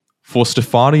For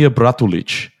Stefania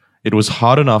Bratulich, it was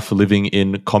hard enough living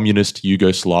in communist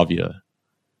Yugoslavia.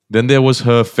 Then there was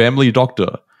her family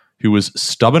doctor, who was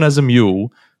stubborn as a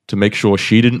mule to make sure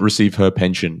she didn't receive her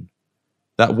pension.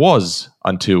 That was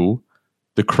until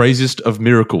the craziest of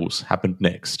miracles happened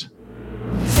next.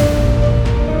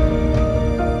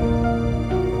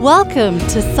 Welcome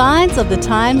to Signs of the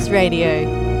Times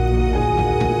Radio.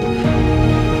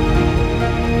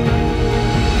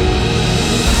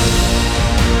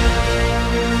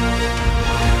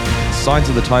 Signs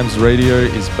of the Times Radio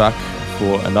is back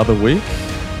for another week,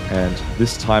 and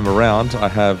this time around I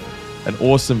have an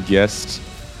awesome guest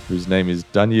whose name is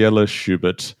Danijela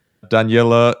Schubert.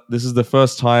 Danijela, this is the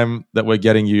first time that we're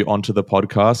getting you onto the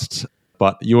podcast,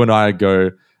 but you and I go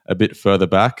a bit further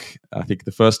back. I think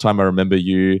the first time I remember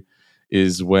you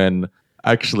is when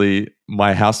actually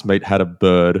my housemate had a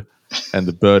bird and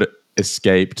the bird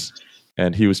escaped,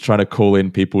 and he was trying to call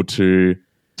in people to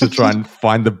try and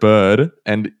find the bird,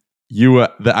 and you were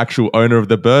the actual owner of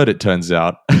the bird, it turns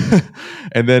out.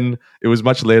 And then it was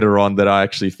much later on that I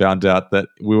actually found out that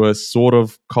we were sort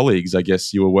of colleagues. I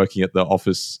guess you were working at the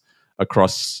office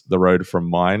across the road from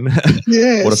mine.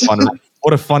 Yes.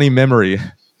 What a funny memory.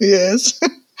 Yes,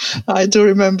 I do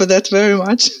remember that very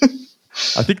much.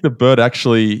 I think the bird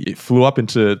actually flew up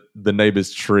into the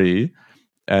neighbor's tree,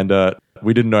 and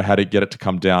we didn't know how to get it to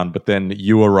come down. But then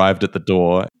you arrived at the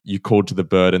door, you called to the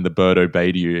bird, and the bird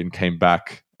obeyed you and came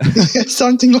back. Yeah,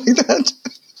 something like that.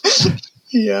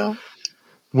 Yeah.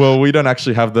 Well, we don't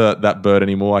actually have that bird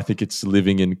anymore. I think it's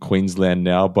living in Queensland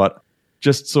now. But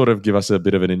just sort of give us a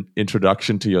bit of an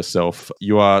introduction to yourself.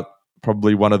 You are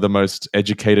probably one of the most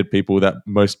educated people that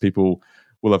most people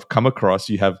will have come across.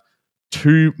 You have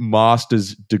 2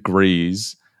 master's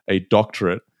degrees, a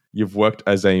doctorate. You've worked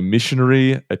as a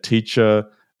missionary, a teacher,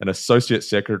 an associate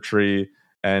secretary,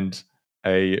 and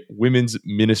a women's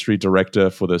ministry director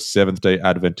for the Seventh-day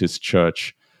Adventist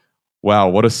Church. Wow,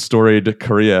 what a storied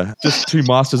career. Just 2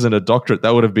 masters and a doctorate.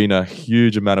 That would have been a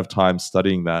huge amount of time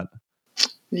studying that.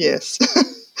 Yes.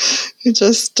 It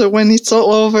just, when it's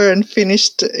all over and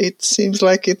finished, it seems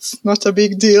like it's not a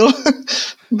big deal.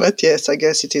 But yes, I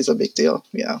guess it is a big deal.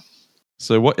 Yeah.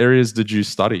 So what areas did you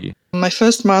study? My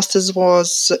first master's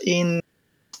was in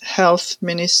health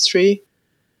ministry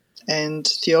and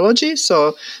theology.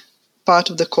 So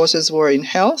part of the courses were in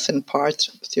health and part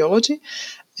theology.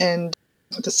 And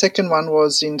the second one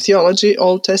was in theology,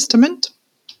 Old Testament.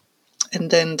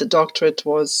 And then the doctorate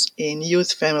was in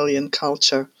youth, family, and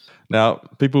culture. Now,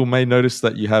 people may notice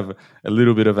that you have a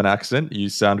little bit of an accent. You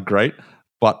sound great.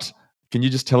 But can you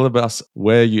just tell us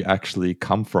where you actually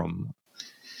come from?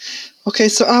 Okay,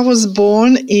 so I was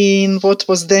born in what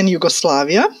was then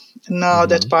Yugoslavia. Now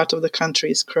that part of the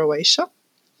country is Croatia.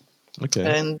 Okay.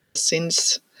 And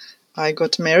since I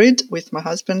got married with my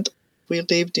husband, we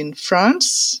lived in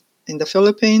France, in the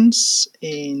Philippines,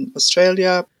 in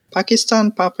Australia, Pakistan,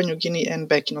 Papua New Guinea, and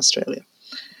back in Australia.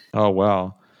 Oh,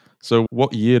 wow. So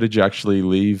what year did you actually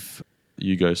leave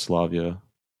Yugoslavia?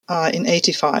 In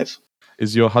 1985.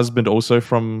 Is your husband also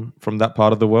from that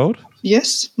part of the world?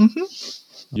 Yes.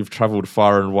 Mm-hmm. You've traveled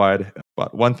far and wide.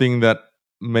 But one thing that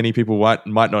many people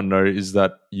might not know is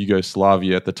that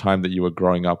Yugoslavia at the time that you were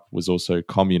growing up was also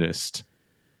communist.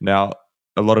 Now,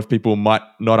 a lot of people might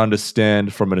not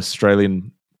understand from an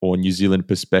Australian or New Zealand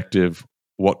perspective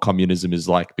what communism is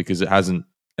like because it hasn't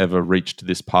ever reached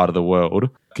this part of the world.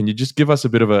 Can you just give us a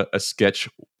bit of a sketch,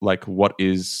 like what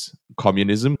is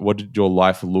communism? What did your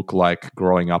life look like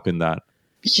growing up in that?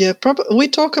 Yeah, we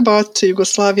talk about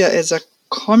Yugoslavia as a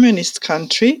communist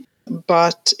country,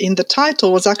 but in the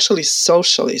title was actually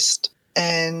socialist.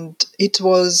 And it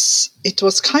was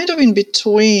kind of in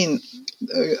between.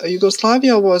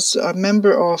 Yugoslavia was a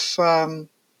member of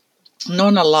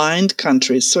non-aligned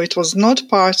countries. So it was not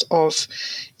part of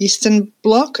Eastern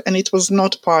Bloc and it was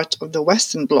not part of the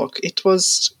Western Bloc. It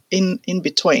was in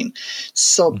between.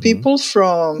 So people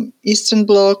from Eastern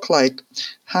Bloc like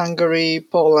Hungary,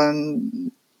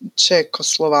 Poland,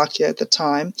 Czechoslovakia at the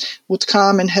time would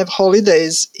come and have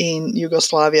holidays in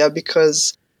Yugoslavia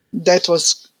because that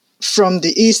was from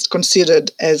the East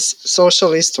considered as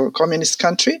socialist or communist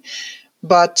country.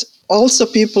 But also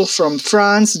people from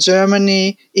France,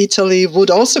 Germany, Italy would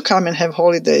also come and have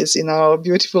holidays in our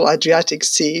beautiful Adriatic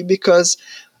Sea because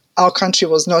our country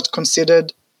was not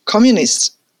considered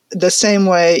communist the same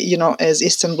way, as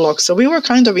Eastern Bloc. So we were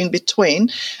kind of in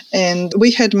between, and we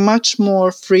had much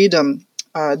more freedom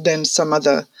than some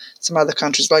other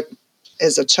countries. Like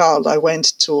as a child, I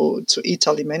went to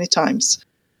Italy many times,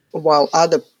 while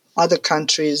other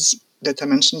countries that I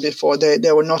mentioned before,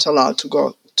 they were not allowed to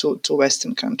go to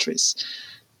Western countries.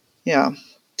 Yeah.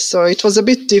 So it was a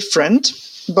bit different,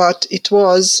 but it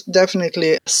was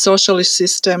definitely a socialist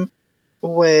system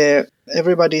where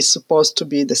everybody is supposed to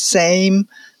be the same,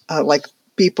 like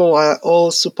people are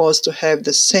all supposed to have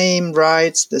the same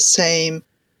rights, the same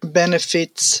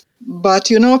benefits. But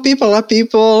people are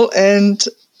people, and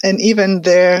even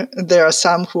there are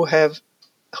some who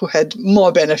had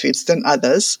more benefits than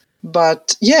others.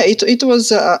 But yeah, it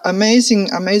was an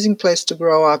amazing place to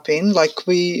grow up in. Like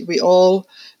we all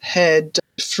had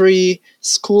free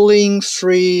schooling,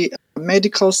 free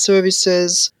medical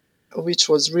services, which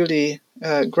was really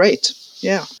great.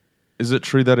 Yeah. Is it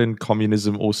true that in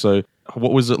communism also,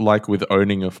 what was it like with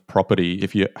owning of property?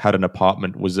 If you had an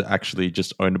apartment, was it actually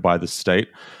just owned by the state,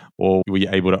 or were you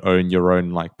able to own your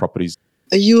own properties?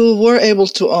 You were able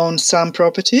to own some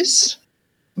properties.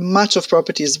 Much of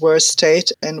properties were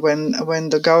state, and when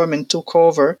the government took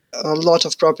over, a lot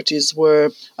of properties were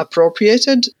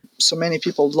appropriated. So many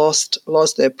people lost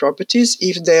their properties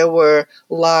if they were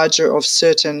larger of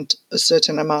a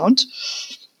certain amount.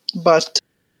 But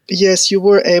yes, you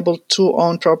were able to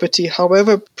own property.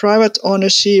 However, private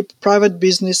ownership, private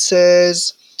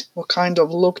businesses were kind of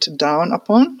looked down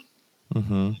upon,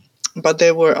 but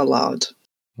they were allowed.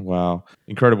 Wow.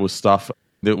 Incredible stuff.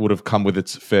 That would have come with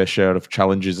its fair share of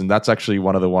challenges. And that's actually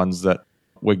one of the ones that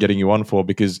we're getting you on for,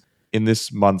 because in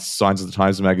this month's Signs of the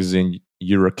Times magazine,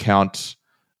 you recount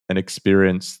an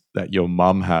experience that your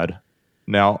mum had.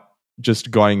 Now, just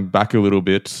going back a little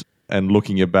bit and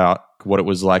looking about what it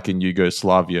was like in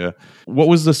Yugoslavia, what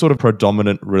was the sort of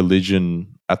predominant religion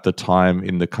at the time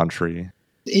in the country?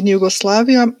 In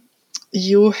Yugoslavia,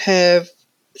 you have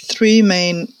three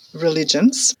main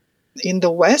religions. In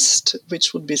the West,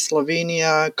 which would be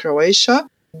Slovenia, Croatia,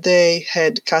 they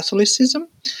had Catholicism.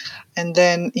 And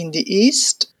then in the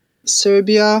East,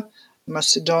 Serbia,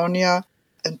 Macedonia,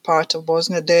 and part of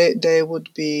Bosnia, they would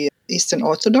be Eastern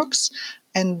Orthodox.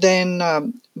 And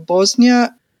then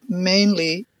Bosnia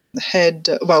mainly had,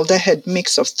 they had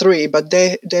mix of three, but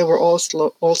they were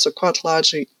also quite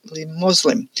largely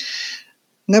Muslim.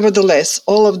 Nevertheless,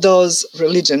 all of those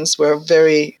religions were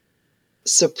very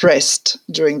suppressed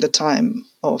during the time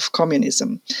of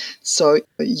communism. So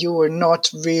you were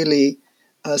not really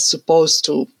supposed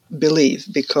to believe,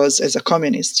 because as a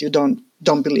communist, you don't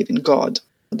believe in God.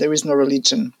 There is no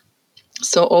religion.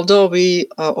 So although we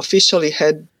officially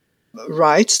had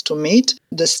rights to meet,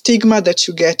 the stigma that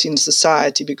you get in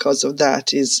society because of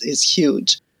that is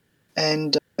huge.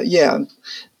 And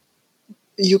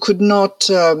you could not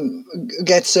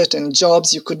get certain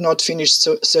jobs, you could not finish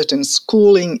certain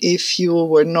schooling if you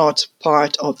were not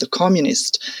part of the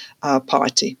Communist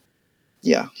Party.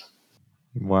 Yeah.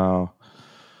 Wow.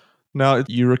 Now,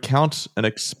 you recount an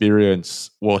experience,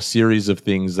 or a series of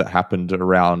things that happened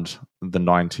around the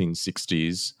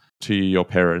 1960s to your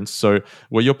parents. So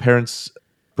were your parents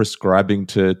prescribing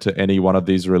to any one of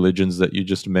these religions that you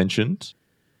just mentioned?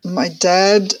 My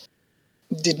dad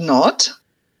did not.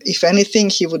 If anything,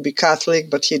 he would be Catholic,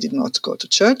 but he did not go to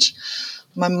church.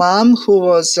 My mom, who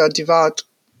was a devout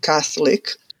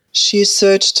Catholic, she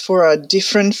searched for a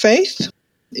different faith.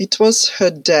 It was her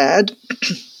dad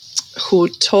who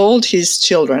told his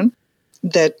children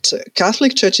that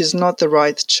Catholic Church is not the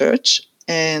right church,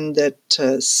 and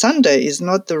that Sunday is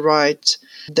not the right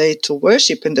day to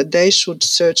worship, and that they should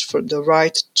search for the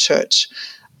right church.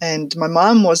 And my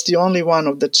mom was the only one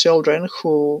of the children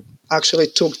who actually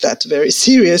took that very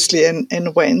seriously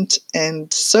and went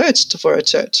and searched for a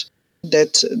church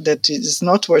that is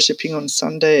not worshiping on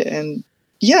Sunday. And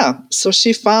so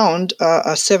she found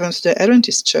a Seventh-day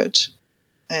Adventist church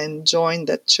and joined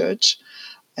that church,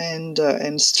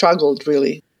 and struggled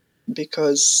really,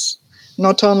 because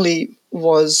not only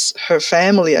was her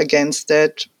family against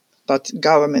that, but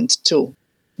government too.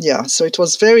 Yeah, so it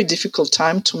was very difficult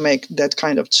time to make that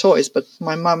kind of choice, but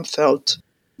my mom felt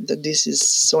that this is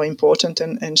so important,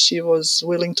 and she was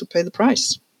willing to pay the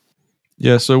price.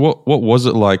 Yeah, so what was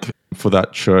it like for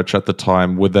that church at the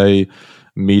time? Were they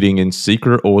meeting in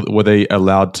secret, or were they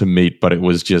allowed to meet, but it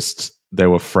was just they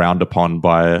were frowned upon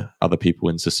by other people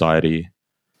in society?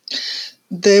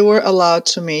 They were allowed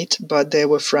to meet, but they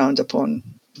were frowned upon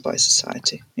by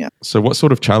society. Yeah. So what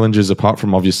sort of challenges, apart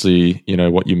from obviously,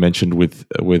 what you mentioned with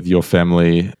your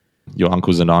family, your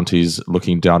uncles and aunties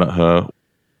looking down at her,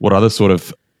 what other sort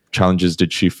of challenges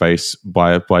did she face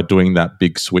by doing that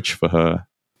big switch for her?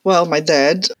 Well, my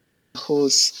dad, who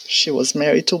she was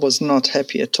married to, was not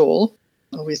happy at all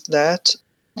with that.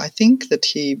 I think that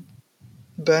he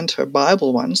burned her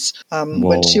Bible once.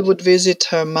 When she would visit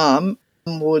her mom,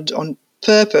 would on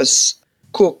purpose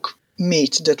cook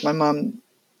meat that my mom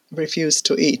refused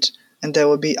to eat, and there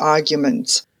would be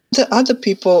arguments The other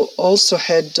people also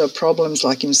had problems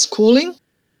like in schooling.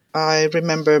 I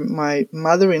remember my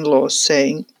mother-in-law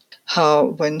saying how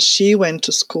when she went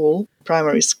to school,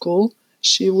 primary school,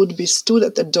 she would be stood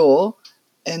at the door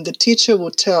and the teacher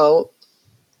would tell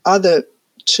other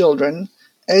children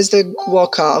as they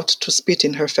walk out to spit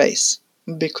in her face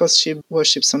because she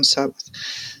worships on Sabbath.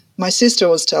 My sister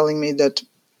was telling me that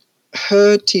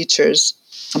her teachers,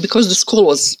 because the school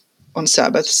was on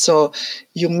Sabbath, so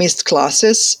you missed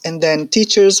classes, and then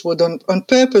teachers would on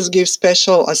purpose give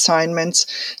special assignments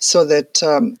so that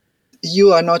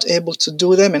you are not able to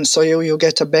do them, and so you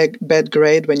get a bad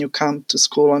grade when you come to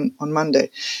school on Monday.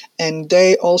 And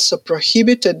they also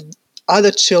prohibited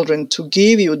other children to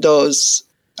give you those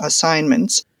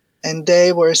assignments, and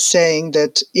they were saying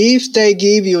that if they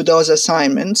give you those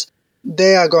assignments,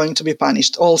 they are going to be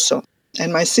punished also.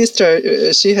 And my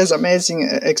sister, she has amazing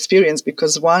experience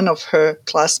because one of her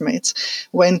classmates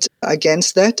went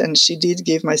against that, and she did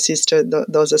give my sister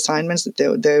those assignments that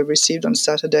they received on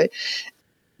Saturday.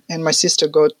 And my sister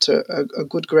got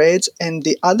good grades, and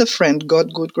the other friend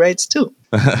got good grades too.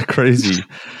 Crazy.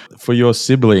 For your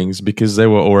siblings, because they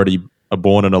were already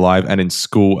born and alive and in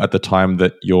school at the time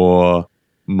that your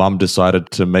mum decided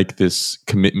to make this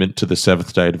commitment to the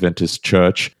Seventh-day Adventist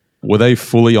Church, were they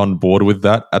fully on board with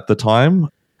that at the time?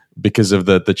 Because of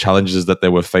the challenges that they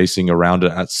were facing around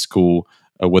it at school,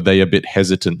 were they a bit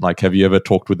hesitant? Like, have you ever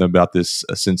talked with them about this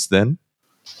since then?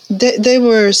 They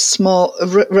were small,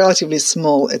 relatively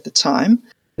small at the time.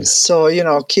 So,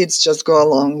 kids just go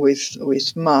along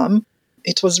with mom.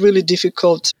 It was really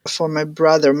difficult for my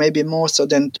brother, maybe more so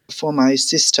than for my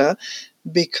sister,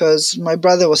 because my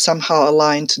brother was somehow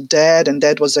aligned to dad, and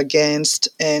dad was against,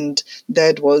 and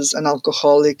dad was an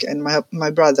alcoholic, and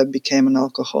my brother became an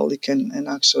alcoholic and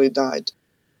actually died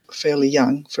fairly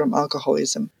young from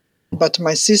alcoholism. But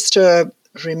my sister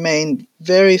remained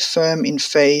very firm in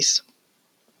faith,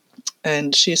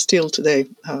 and she's still today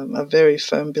a very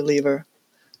firm believer.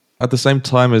 At the same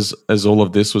time as all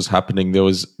of this was happening, there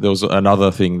was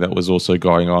another thing that was also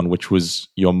going on, which was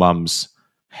your mum's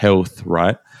health,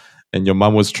 right? And your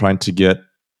mum was trying to get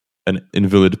an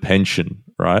invalid pension,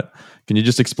 right? Can you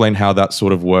just explain how that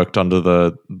sort of worked under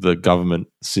the government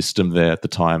system there at the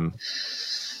time?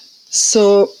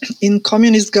 So in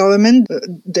communist government,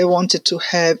 they wanted to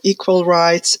have equal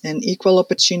rights and equal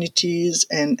opportunities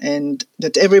and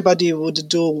that everybody would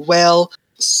do well.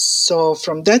 So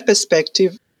from that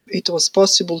perspective, it was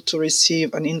possible to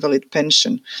receive an invalid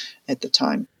pension at the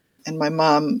time. And my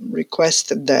mom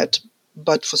requested that.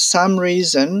 But for some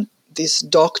reason, this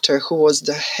doctor who was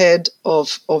the head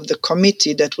of the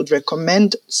committee that would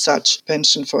recommend such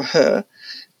pension for her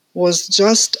was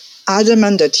just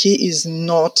adamant that he is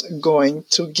not going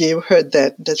to give her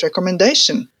that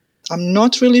recommendation. I'm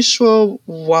not really sure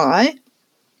why,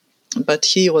 but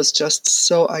he was just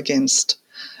so against.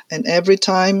 And every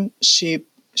time she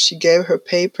gave her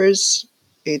papers,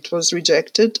 it was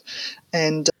rejected,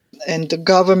 and the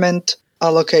government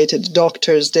allocated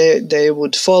doctors. They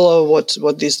would follow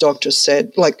what these doctors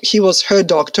said. Like, he was her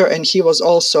doctor, and he was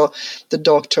also the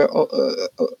doctor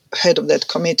head of that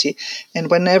committee. And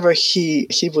whenever he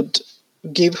would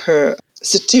give her a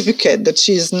certificate that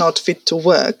she is not fit to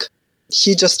work,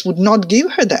 he just would not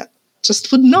give her that.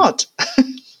 Just would not.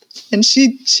 And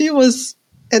she was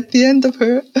at the end of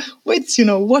her wits,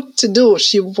 what to do.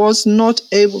 She was not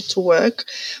able to work.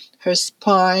 Her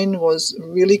spine was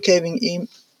really caving in.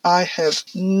 I have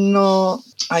no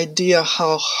idea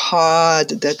how hard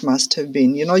that must have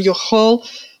been. Your whole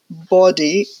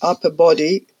body, upper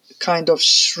body, kind of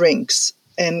shrinks.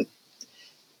 And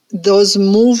those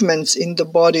movements in the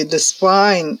body, the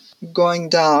spine going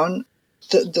down,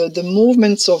 the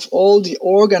movements of all the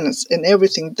organs and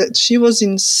everything, that she was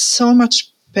in so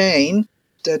much pain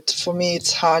that for me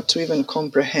it's hard to even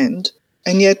comprehend.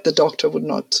 And yet the doctor would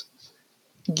not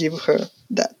give her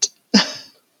that.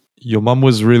 Your mum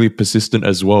was really persistent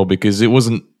as well, because it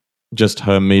wasn't just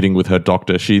her meeting with her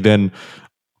doctor. She then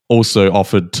also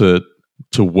offered to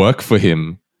work for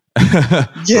him.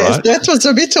 Yes, right? That was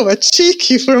a bit of a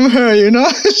cheeky from her,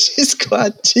 She's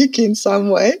quite cheeky in some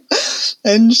way.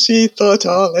 And she thought,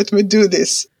 let me do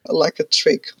this like a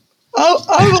trick.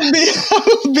 I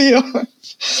will be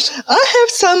I have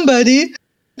somebody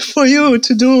for you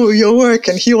to do your work.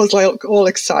 And he was like all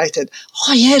excited.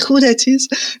 Oh yeah, who that is?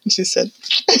 And she said,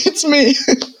 it's me.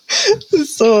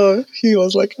 So he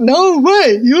was like, no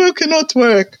way, you cannot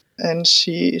work. And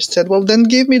she said, well, then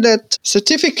give me that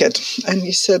certificate. And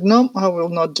he said, no, I will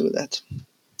not do that.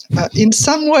 In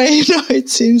some way, it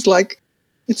seems like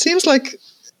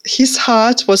his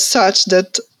heart was such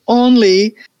that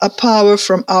only a power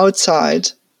from outside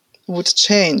would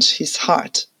change his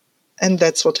heart. And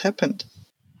that's what happened.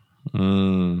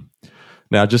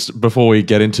 Now, just before we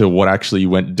get into what actually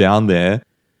went down there,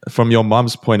 from your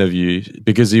mum's point of view,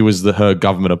 because he was her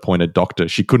government-appointed doctor,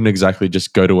 she couldn't exactly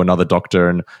just go to another doctor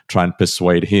and try and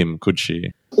persuade him, could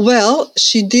she? Well,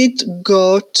 she did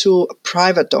go to a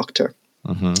private doctor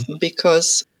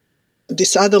because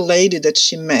this other lady that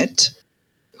she met,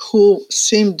 who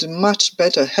seemed much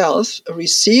better health,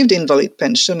 received invalid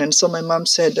pension. And so my mom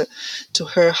said to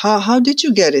her, how did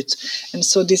you get it? And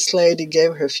so this lady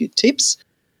gave her a few tips.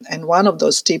 And one of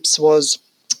those tips was,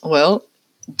 well,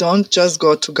 don't just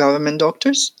go to government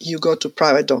doctors, you go to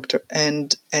private doctor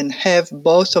and have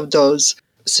both of those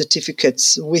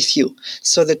certificates with you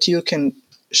so that you can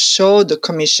show the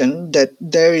commission that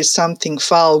there is something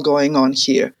foul going on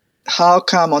here. How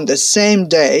come on the same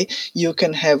day you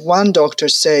can have one doctor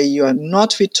say you are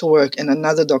not fit to work and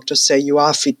another doctor say you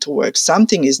are fit to work?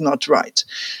 Something is not right.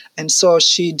 And so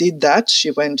she did that.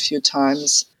 She went a few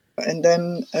times and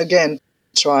then again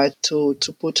tried to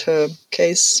put her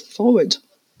case forward.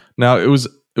 Now, it was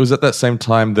at that same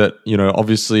time that,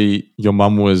 obviously your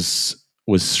mum was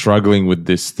struggling with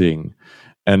this thing.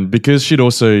 And because she'd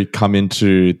also come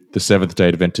into the Seventh-day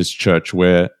Adventist Church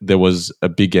where there was a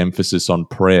big emphasis on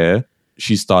prayer,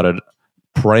 she started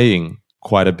praying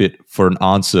quite a bit for an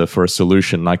answer, for a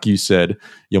solution. Like you said,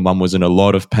 your mum was in a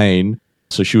lot of pain.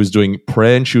 So she was doing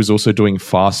prayer and she was also doing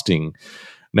fasting.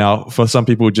 Now, for some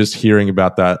people just hearing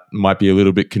about that might be a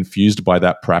little bit confused by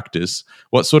that practice.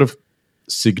 What sort of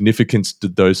significance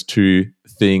did those two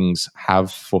things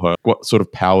have for her? What sort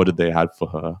of power did they have for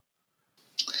her?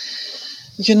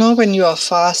 When you are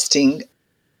fasting,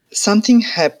 something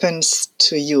happens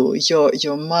to you.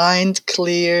 Your mind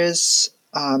clears,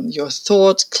 your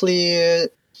thought clear,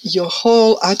 your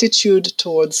whole attitude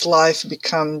towards life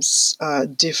becomes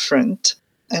different.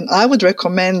 And I would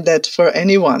recommend that for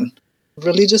anyone,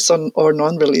 religious or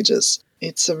non-religious.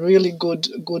 It's a really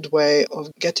good way of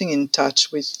getting in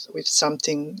touch with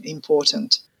something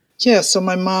important. Yeah, so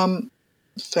my mom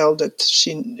felt that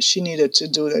she needed to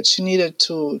do that. She needed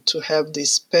to have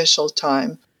this special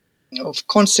time of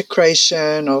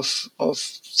consecration, of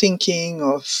thinking,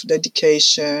 of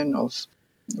dedication, of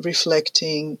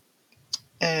reflecting,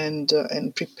 and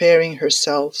preparing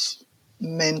herself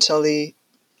mentally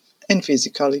and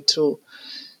physically to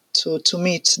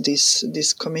meet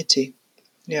this committee.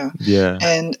 Yeah.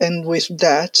 And with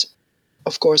that,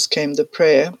 of course, came the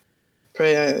prayer.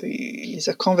 Prayer is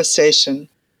a conversation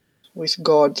with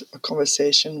God, a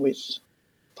conversation with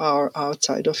power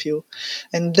outside of you.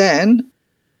 And then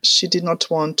she did not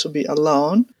want to be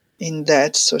alone in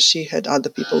that, so she had other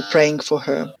people praying for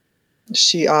her.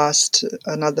 She asked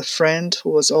another friend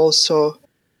who was also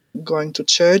going to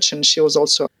church, and she was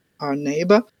also our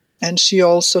neighbor. And she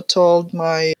also told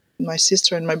my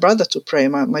sister and my brother to pray.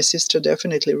 My sister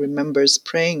definitely remembers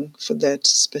praying for that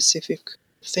specific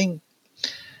thing.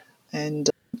 And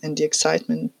the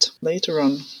excitement later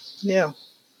on. Yeah.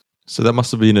 So that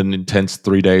must have been an intense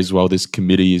 3 days while this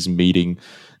committee is meeting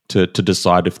to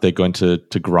decide if they're going to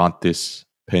grant this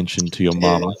pension to your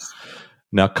mum. Yes.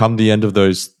 Now, come the end of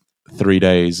those 3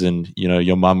 days and,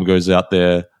 your mum goes out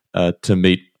there to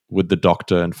meet with the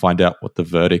doctor and find out what the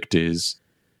verdict is.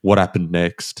 What happened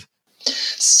next?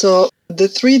 So the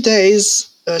 3 days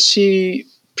she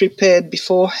prepared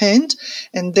beforehand,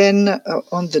 and then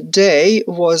on the day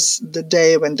was the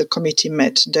day when the committee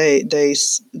met. They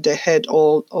had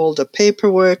all the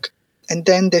paperwork, and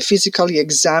then they physically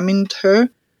examined her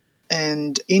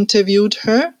and interviewed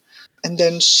her, and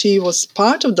then she was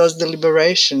part of those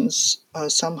deliberations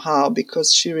somehow,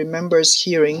 because she remembers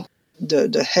hearing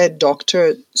the head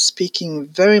doctor speaking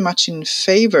very much in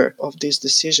favor of this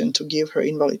decision to give her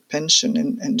invalid pension,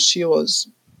 and she was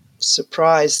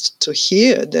surprised to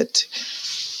hear that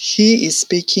he is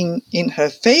speaking in her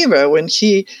favor when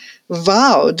he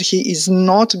vowed he is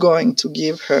not going to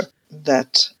give her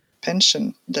that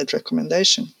pension, that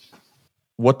recommendation.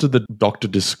 What did the doctor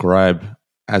describe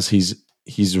as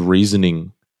his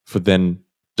reasoning for then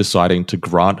deciding to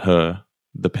grant her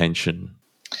the pension?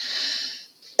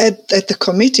 At the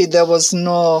committee, there was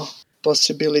no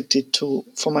possibility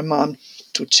for my mom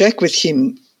to check with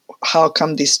him how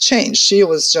come this changed. She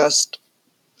was just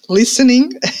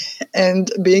listening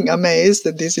and being amazed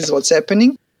that this is what's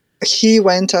happening. He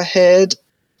went ahead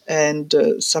and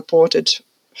supported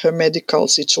her medical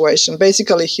situation.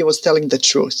 Basically, he was telling the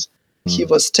truth. He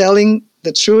was telling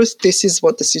the truth. This is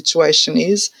what the situation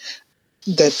is.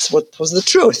 That's what was the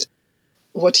truth.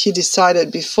 What he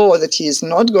decided before, that he is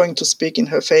not going to speak in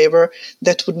her favor,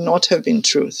 that would not have been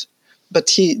truth. But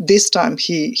this time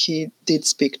he did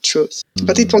speak truth.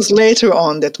 But it was later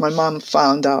on that my mom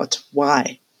found out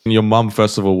why. Your mum,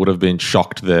 first of all, would have been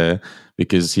shocked there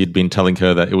because he'd been telling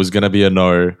her that it was going to be a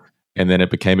no and then it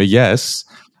became a yes.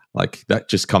 Like, that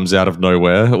just comes out of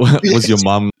nowhere. Was your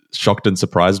mum shocked and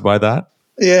surprised by that?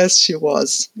 Yes, she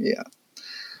was. Yeah,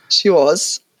 she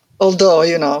was. Although,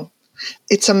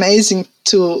 it's amazing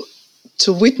to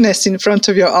witness in front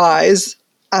of your eyes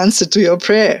answer to your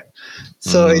prayer.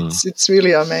 So it's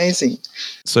really amazing.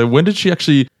 So when did she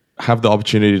actually have the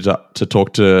opportunity to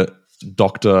talk to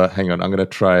Dr. Hang on, I'm going to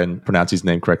try and pronounce his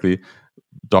name correctly,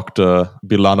 Dr.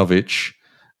 Bilanovic,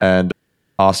 and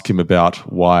ask him about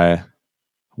why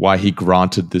he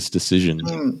granted this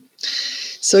decision?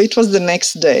 So it was the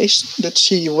next day that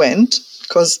she went,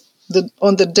 because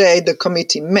on the day the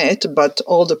committee met, but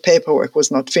all the paperwork was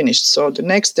not finished. So the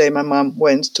next day my mom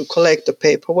went to collect the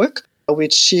paperwork,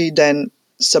 which she then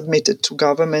submitted to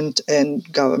government,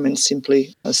 and government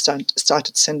simply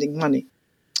started sending money.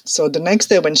 So the next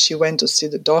day when she went to see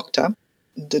the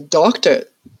doctor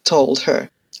told her,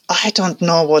 "I don't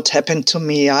know what happened to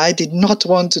me. I did not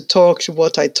want to talk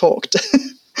what I talked."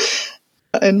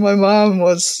 And my mom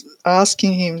was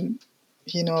asking him,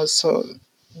 so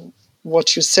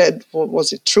what you said,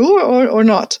 was it true or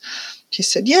not? He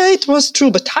said, "Yeah, it was true,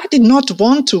 but I did not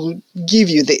want to give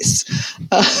you this."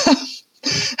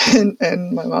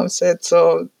 And my mom said,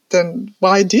 "So then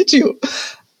why did you?"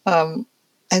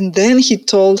 And then he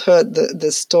told her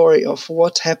the story of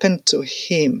what happened to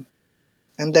him.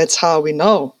 And that's how we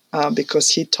know, because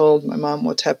he told my mom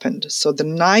what happened. So the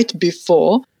night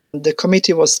before the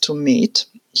committee was to meet,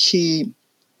 he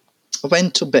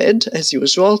went to bed, as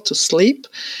usual, to sleep.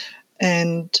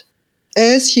 And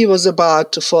as he was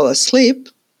about to fall asleep,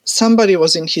 somebody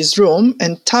was in his room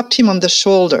and tapped him on the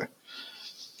shoulder.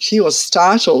 He was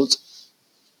startled,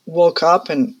 woke up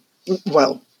and,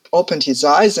 opened his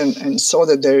eyes and saw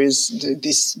that there is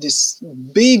this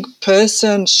big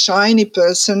person, shiny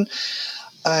person.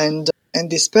 And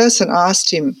this person asked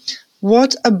him,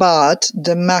 "What about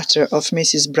the matter of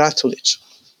Mrs. Bratulich?"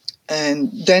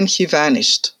 And then he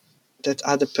vanished, that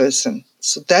other person.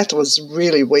 So that was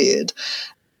really weird.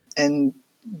 And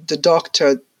the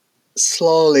doctor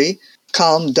slowly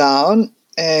calmed down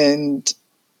and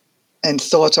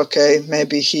thought, okay,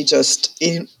 maybe he just,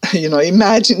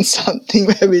 imagined something,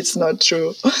 maybe it's not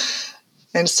true.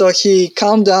 And so he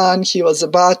calmed down, he was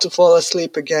about to fall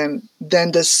asleep again.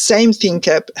 Then the same thing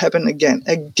happened again.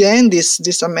 Again,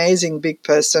 this amazing big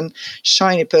person,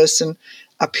 shiny person,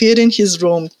 appeared in his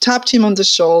room, tapped him on the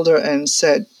shoulder and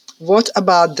said, "What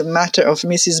about the matter of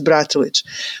Mrs. Bratulich?"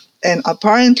 And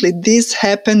apparently this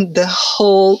happened the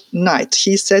whole night.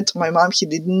 He said to my mom he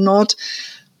did not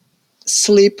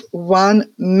sleep 1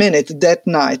 minute that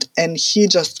night, and he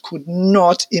just could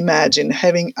not imagine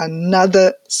having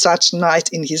another such night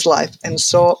in his life. And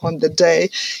so on the day,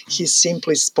 he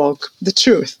simply spoke the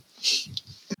truth.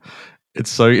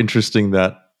 It's so interesting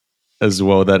that as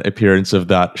well, that appearance of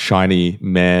that shiny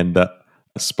man that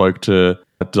spoke to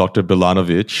Dr.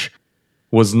 Bilanovic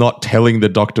was not telling the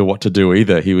doctor what to do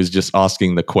either. He was just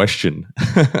asking the question.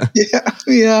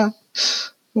 Yeah.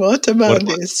 What about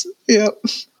this? Yeah.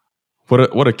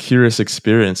 What a curious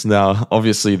experience. Now,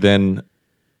 obviously, then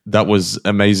that was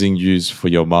amazing news for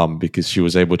your mum because she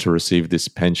was able to receive this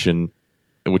pension,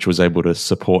 which was able to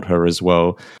support her as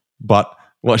well. But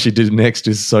what she did next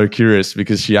is so curious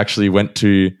because she actually went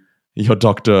to your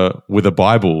doctor with a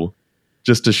Bible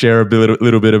just to share a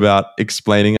little bit about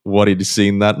explaining what he'd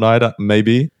seen that night,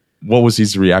 maybe. What was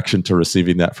his reaction to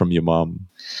receiving that from your mum?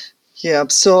 Yeah,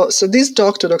 so this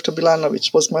doctor, Dr.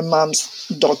 Bilanovic, was my mom's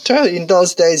doctor. In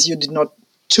those days, you did not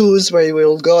choose where you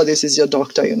will go. This is your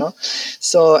doctor,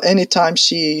 So anytime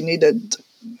she needed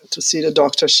to see the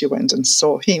doctor, she went and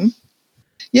saw him.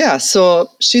 Yeah,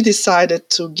 so she decided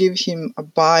to give him a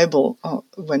Bible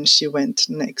when she went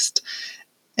next.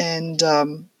 And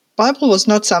Bible was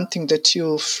not something that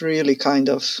you freely kind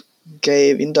of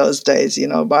gave in those days,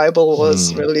 Bible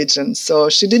was religion. So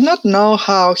she did not know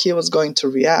how he was going to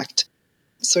react.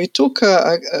 So it took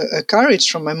a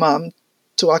courage from my mom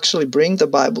to actually bring the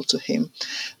Bible to him.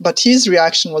 But his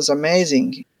reaction was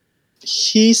amazing.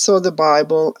 He saw the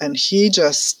Bible and he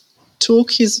just took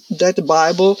that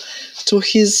Bible to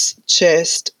his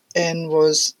chest and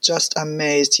was just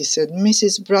amazed. He said,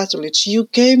 "Mrs. Bratulich, you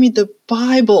gave me the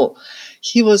Bible."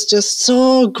 He was just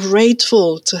so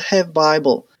grateful to have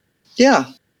Bible. Yeah,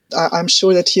 I'm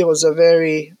sure that he was a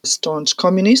very staunch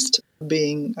communist,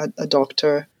 being a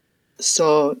doctor.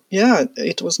 So, yeah,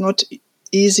 it was not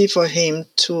easy for him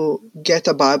to get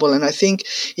a Bible. And I think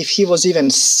if he was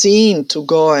even seen to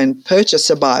go and purchase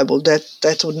a Bible,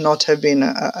 that would not have been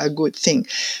a good thing.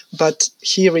 But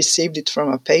he received it from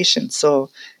a patient, so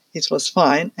it was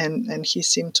fine. And he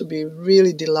seemed to be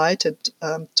really delighted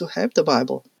to have the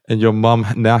Bible. And your mum,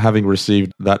 now having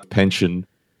received that pension,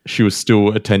 she was still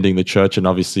attending the church, and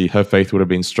obviously her faith would have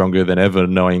been stronger than ever,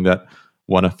 knowing that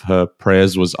one of her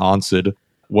prayers was answered.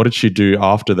 What did she do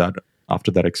after that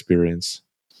experience?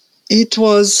 It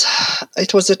was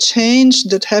a change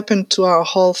that happened to our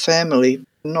whole family,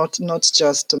 not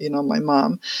just my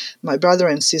mom. My brother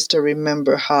and sister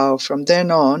remember how from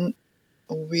then on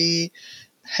we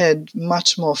had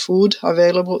much more food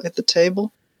available at the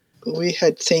table. We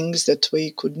had things that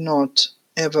we could not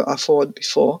ever afford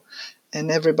before, and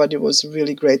everybody was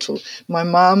really grateful. My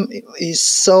mom was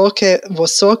so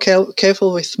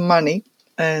careful with money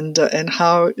and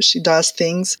how she does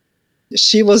things.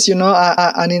 She was, an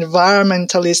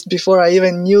environmentalist before I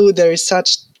even knew there is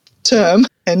such term,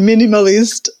 and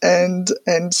minimalist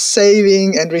and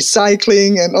saving and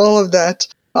recycling and all of that.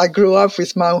 I grew up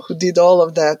with mom who did all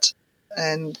of that,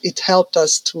 and it helped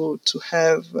us to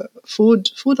have food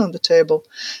on the table.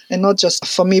 And not just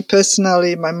for me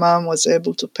personally, my mom was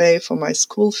able to pay for my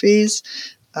school fees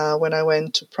when I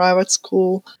went to private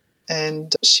school,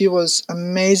 and she was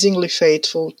amazingly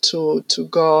faithful to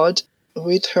God.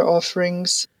 With her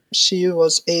offerings, she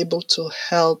was able to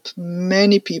help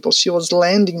many people. She was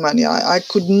lending money. I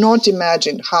could not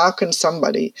imagine how can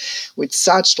somebody with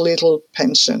such little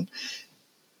pension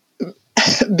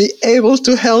be able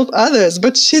to help others,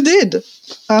 but she did.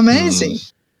 Amazing.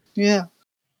 Yeah.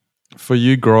 For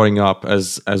you growing up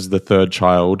as the third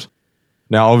child,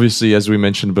 now obviously as we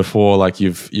mentioned before, like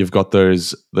you've got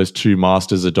those two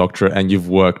masters, a doctorate, and you've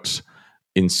worked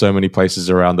in so many places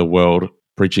around the world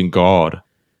preaching God.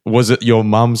 Was it your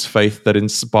mum's faith that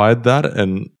inspired that?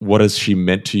 And what has she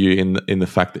meant to you in the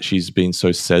fact that she's been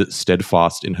so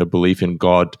steadfast in her belief in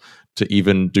God to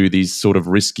even do these sort of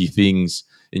risky things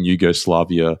in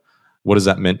Yugoslavia? What has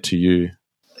that meant to you?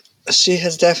 She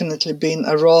has definitely been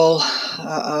a role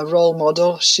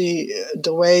model.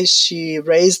 The way she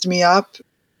raised me up,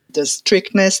 the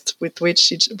strictness with which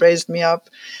she raised me up,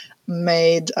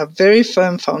 made a very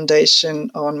firm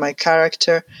foundation on my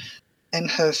character. And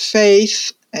her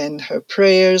faith and her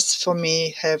prayers for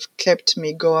me have kept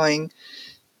me going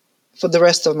for the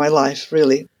rest of my life,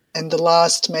 really. And the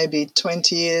last maybe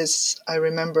 20 years, I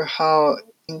remember how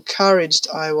encouraged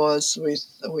I was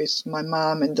with my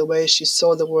mom and the way she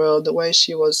saw the world, the way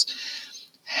she was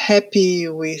happy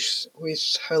with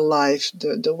her life,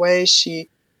 the way she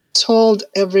told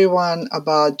everyone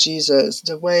about Jesus,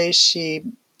 the way she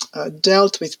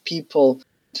dealt with people,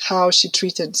 how she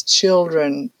treated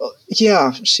children.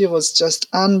 Yeah, she was just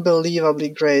unbelievably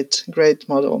great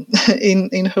model.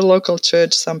 In her local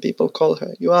church, some people call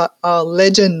her, "You are our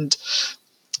legend."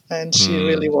 And she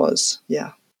really was,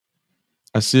 yeah.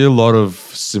 I see a lot of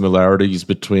similarities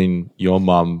between your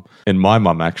mum and my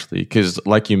mum, actually, because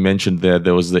like you mentioned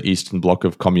there was the Eastern Bloc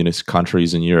of communist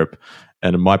countries in Europe,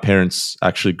 and my parents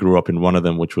actually grew up in one of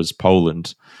them, which was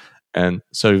Poland. And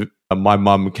so my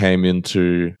mum came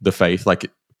into the faith, like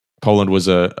Poland was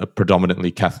a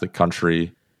predominantly Catholic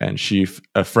country, and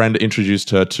a friend introduced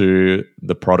her to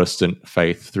the Protestant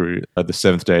faith through the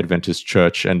Seventh-day Adventist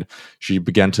Church, and she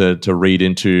began to read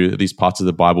into these parts of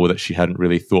the Bible that she hadn't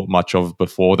really thought much of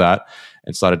before that,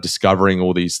 and started discovering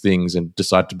all these things and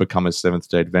decided to become a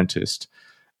Seventh-day Adventist.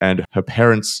 And her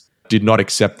parents did not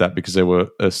accept that because they were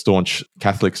staunch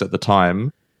Catholics at the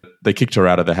time. They kicked her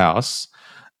out of the house.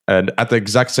 And at the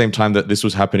exact same time that this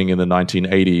was happening in the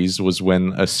 1980s was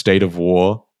when a state of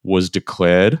war was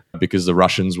declared because the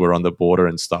Russians were on the border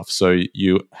and stuff. So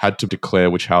you had to declare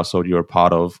which household you were a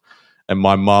part of. And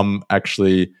my mum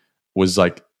actually was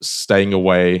like staying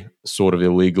away sort of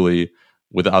illegally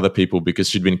with other people because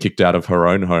she'd been kicked out of her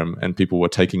own home and people were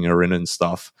taking her in and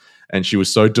stuff. And she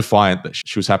was so defiant that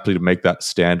she was happy to make that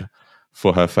stand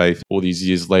for her faith. All these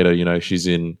years later, she's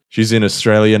in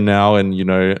Australia now,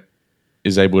 and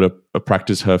is able to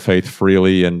practice her faith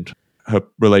freely, and her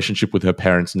relationship with her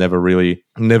parents never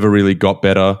really got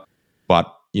better.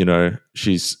 But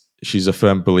she's a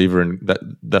firm believer in that,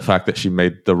 the fact that she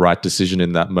made the right decision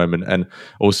in that moment. And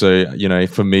also,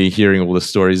 for me, hearing all the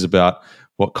stories about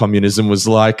what communism was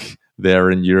like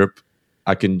there in Europe,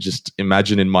 I can just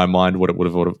imagine in my mind what it would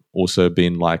have also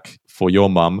been like for your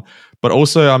mum. But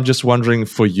also, I'm just wondering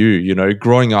for you,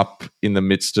 growing up in the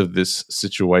midst of this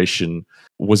situation,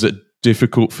 was it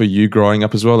difficult for you growing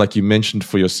up as well? Like you mentioned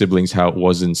for your siblings how it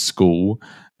was in school.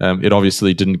 It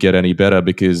obviously didn't get any better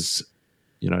because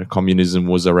communism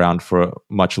was around for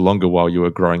much longer while you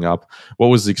were growing up. What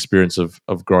was the experience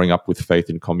of growing up with faith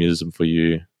in communism for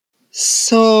you?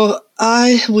 So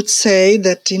I would say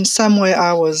that in some way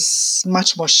I was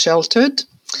much more sheltered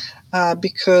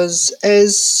because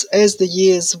as the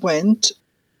years went,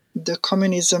 the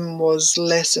communism was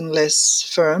less and less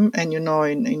firm, and in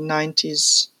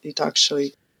 90s it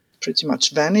actually pretty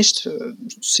much vanished.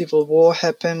 Civil war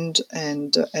happened,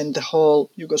 and the whole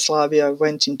Yugoslavia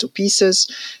went into pieces,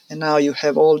 and now you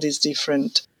have all these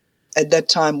different, at that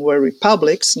time were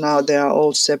republics, now they are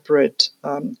all separate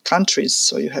countries.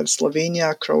 So you have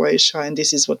Slovenia, Croatia, and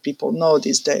this is what people know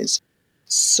these days.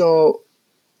 So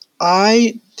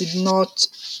I did not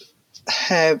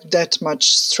have that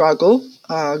much struggle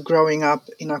growing up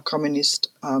in a communist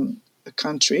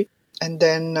country. And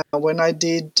then when I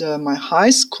did my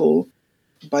high school,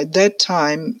 by that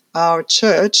time, our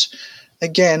church,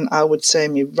 again, I would say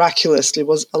miraculously,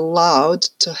 was allowed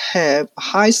to have a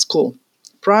high school,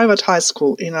 private high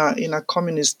school in a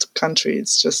communist country.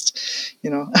 It's just,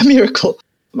 a miracle.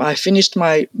 I finished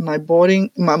my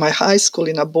high school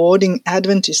in a boarding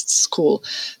Adventist school.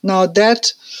 Now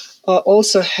that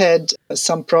also had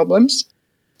some problems.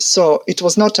 So it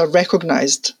was not a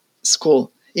recognized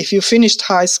school. If you finished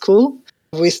high school,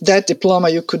 with that diploma,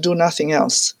 you could do nothing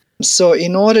else. So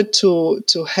in order to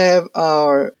have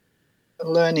our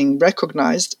learning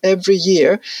recognized, every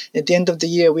year, at the end of the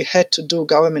year, we had to do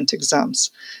government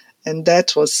exams. And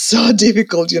that was so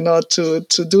difficult, to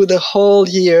do the whole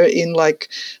year in like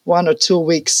 1 or 2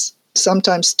 weeks,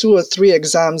 sometimes 2 or 3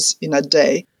 exams in a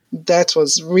day. That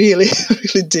was really,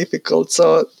 really difficult.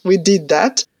 So we did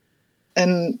that.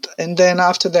 And then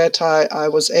after that, I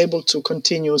was able to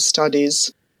continue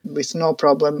studies with no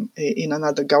problem in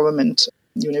another government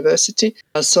university.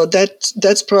 So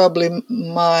that's probably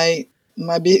my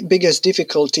biggest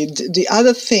difficulty. The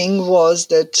other thing was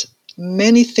that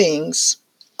many things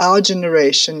our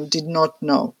generation did not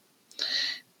know.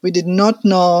 We did not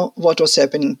know what was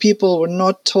happening. People were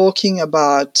not talking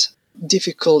about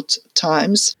difficult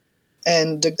times.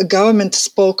 And the government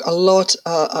spoke a lot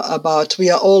about we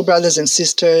are all brothers and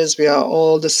sisters, we are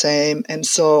all the same. And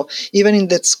so even in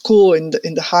that school, in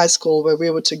the high school where we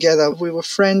were together, we were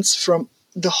friends from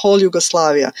the whole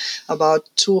Yugoslavia. About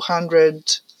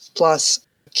 200 plus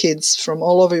kids from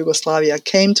all over Yugoslavia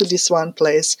came to this one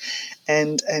place,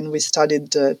 and we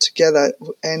studied together.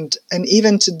 And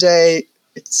even today,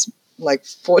 it's like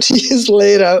 40 years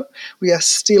later, we are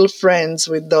still friends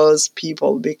with those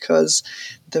people because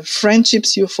the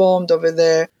friendships you formed over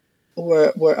there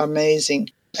were amazing.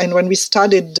 And when we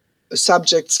studied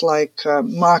subjects like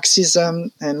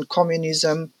Marxism and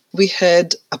communism, we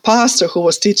had a pastor who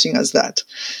was teaching us that.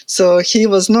 So he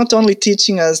was not only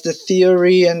teaching us the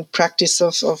theory and practice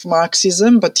of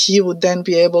Marxism, but he would then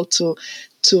be able to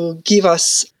give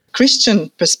us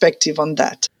Christian perspective on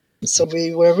that. So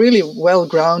we were really well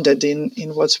grounded in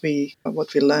what we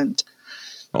learned.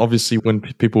 Obviously, when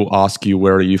people ask you,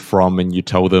 where are you from? And you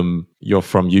tell them you're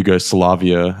from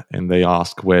Yugoslavia, and they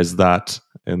ask, where's that?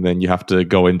 And then you have to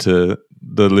go into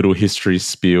the little history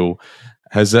spiel.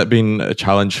 Has that been a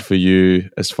challenge for you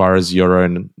as far as your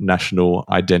own national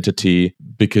identity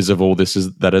because of all this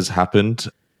that has happened?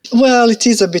 Well, it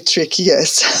is a bit tricky,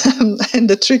 yes. And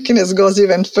the trickiness goes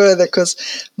even further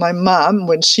because my mom,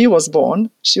 when she was born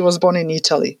in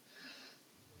Italy.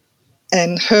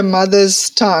 And her mother's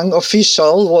tongue,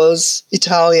 official, was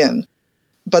Italian.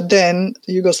 But then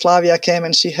Yugoslavia came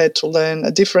and she had to learn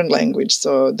a different language,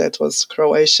 so that was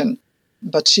Croatian.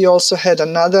 But she also had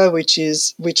another, which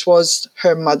was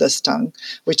her mother's tongue,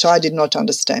 which I did not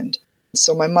understand.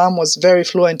 So my mom was very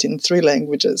fluent in 3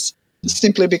 languages,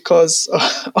 simply because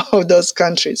of those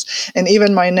countries. And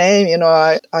even my name,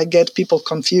 I get people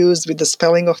confused with the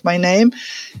spelling of my name.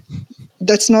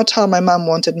 That's not how my mom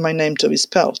wanted my name to be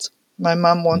spelled. My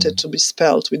mom wanted to be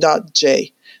spelled without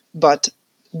J, but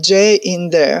J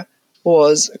in there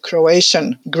was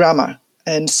Croatian grammar.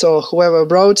 And so whoever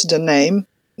wrote the name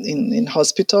in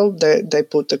hospital, they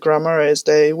put the grammar as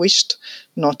they wished,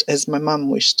 not as my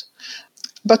mom wished.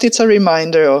 But it's a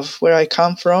reminder of where I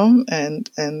come from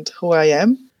and who I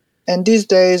am. And these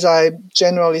days I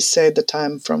generally say that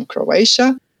I'm from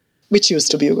Croatia, which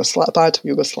used to be part of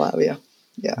Yugoslavia.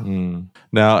 Yeah.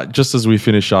 Now, just as we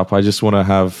finish up, I just want to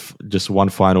have just one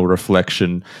final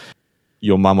reflection.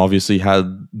 Your mum obviously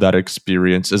had that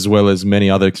experience as well as many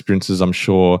other experiences, I'm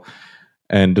sure.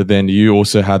 And then you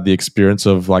also had the experience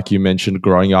of, like you mentioned,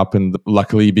 growing up and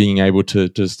luckily being able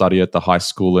to study at the high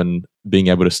school and being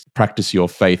able to practice your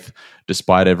faith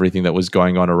despite everything that was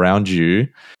going on around you.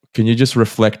 Can you just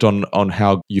reflect on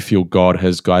how you feel God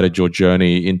has guided your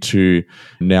journey into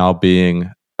now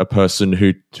being a person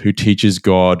who teaches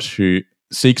God, who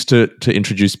seeks to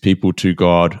introduce people to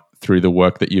God through the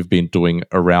work that you've been doing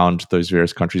around those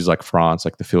various countries like France,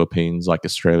 like the Philippines, like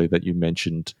Australia that you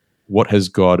mentioned? What has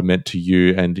God meant to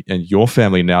you and your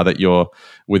family now that you're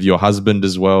with your husband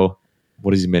as well?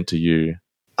 What has he meant to you?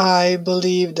 I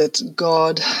believe that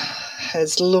God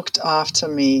has looked after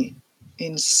me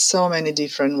in so many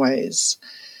different ways,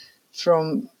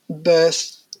 from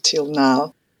birth till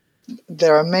now.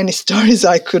 There are many stories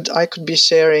I could be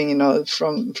sharing,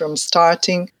 from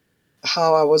starting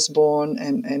how I was born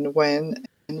and when,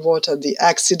 and what are the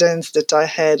accidents that I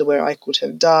had where I could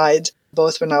have died,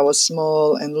 both when I was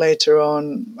small and later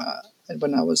on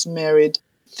when I was married.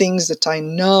 Things that I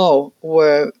know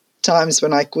were times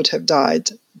when I could have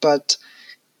died, but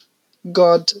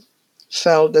God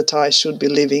felt that I should be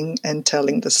living and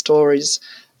telling the stories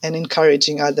and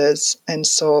encouraging others. And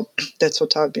so that's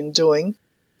what I've been doing.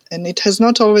 And it has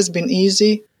not always been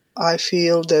easy. I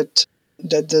feel that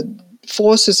the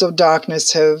forces of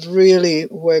darkness have really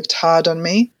worked hard on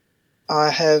me. I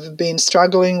have been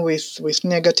struggling with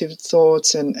negative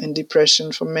thoughts and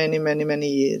depression for many, many, many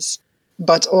years.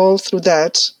 But all through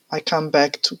that, I come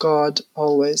back to God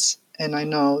always. And I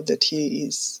know that He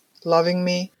is loving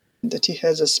me, that He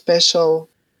has a special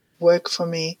work for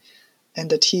me,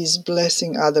 and that He is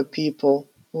blessing other people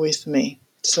with me.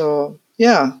 So,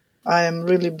 yeah, I am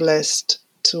really blessed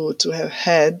to have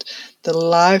had the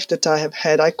life that I have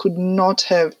had. I could not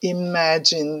have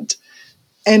imagined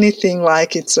anything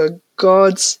like it. So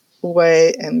God's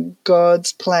way and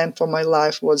God's plan for my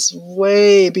life was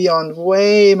way beyond,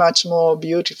 way much more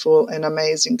beautiful and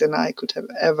amazing than I could have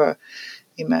ever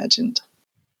imagined.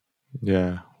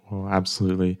 Yeah, well,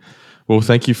 absolutely. Well,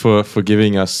 thank you for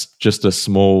giving us just a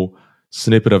small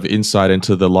snippet of insight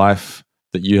into the life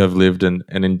that you have lived and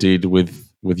indeed with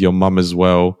your mum as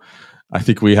well. I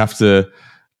think we have to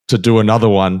do another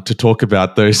one to talk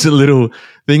about those little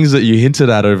things that you hinted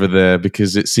at over there,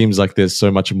 because it seems like there's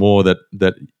so much more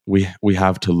that we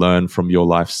have to learn from your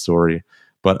life story.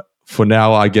 But for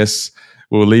now, I guess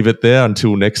we'll leave it there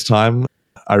until next time.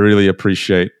 I really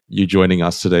appreciate you joining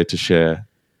us today to share,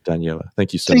 Danijela.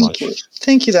 Thank you so much. Thank you.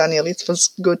 Thank you, Daniel. It was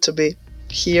good to be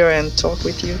here and talk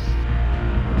with you.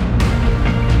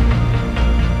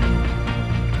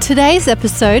 Today's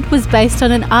episode was based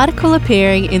on an article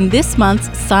appearing in this month's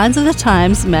Signs of the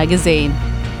Times magazine.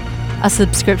 A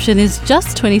subscription is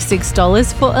just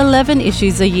 $26 for 11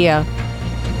 issues a year.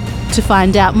 To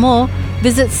find out more,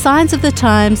 visit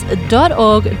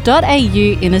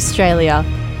signsofthetimes.org.au in Australia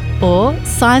or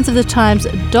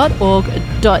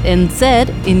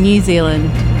signsofthetimes.org.nz in New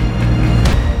Zealand.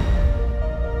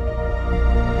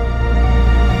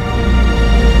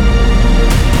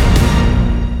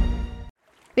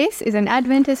 This is an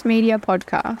Adventist Media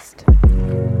podcast.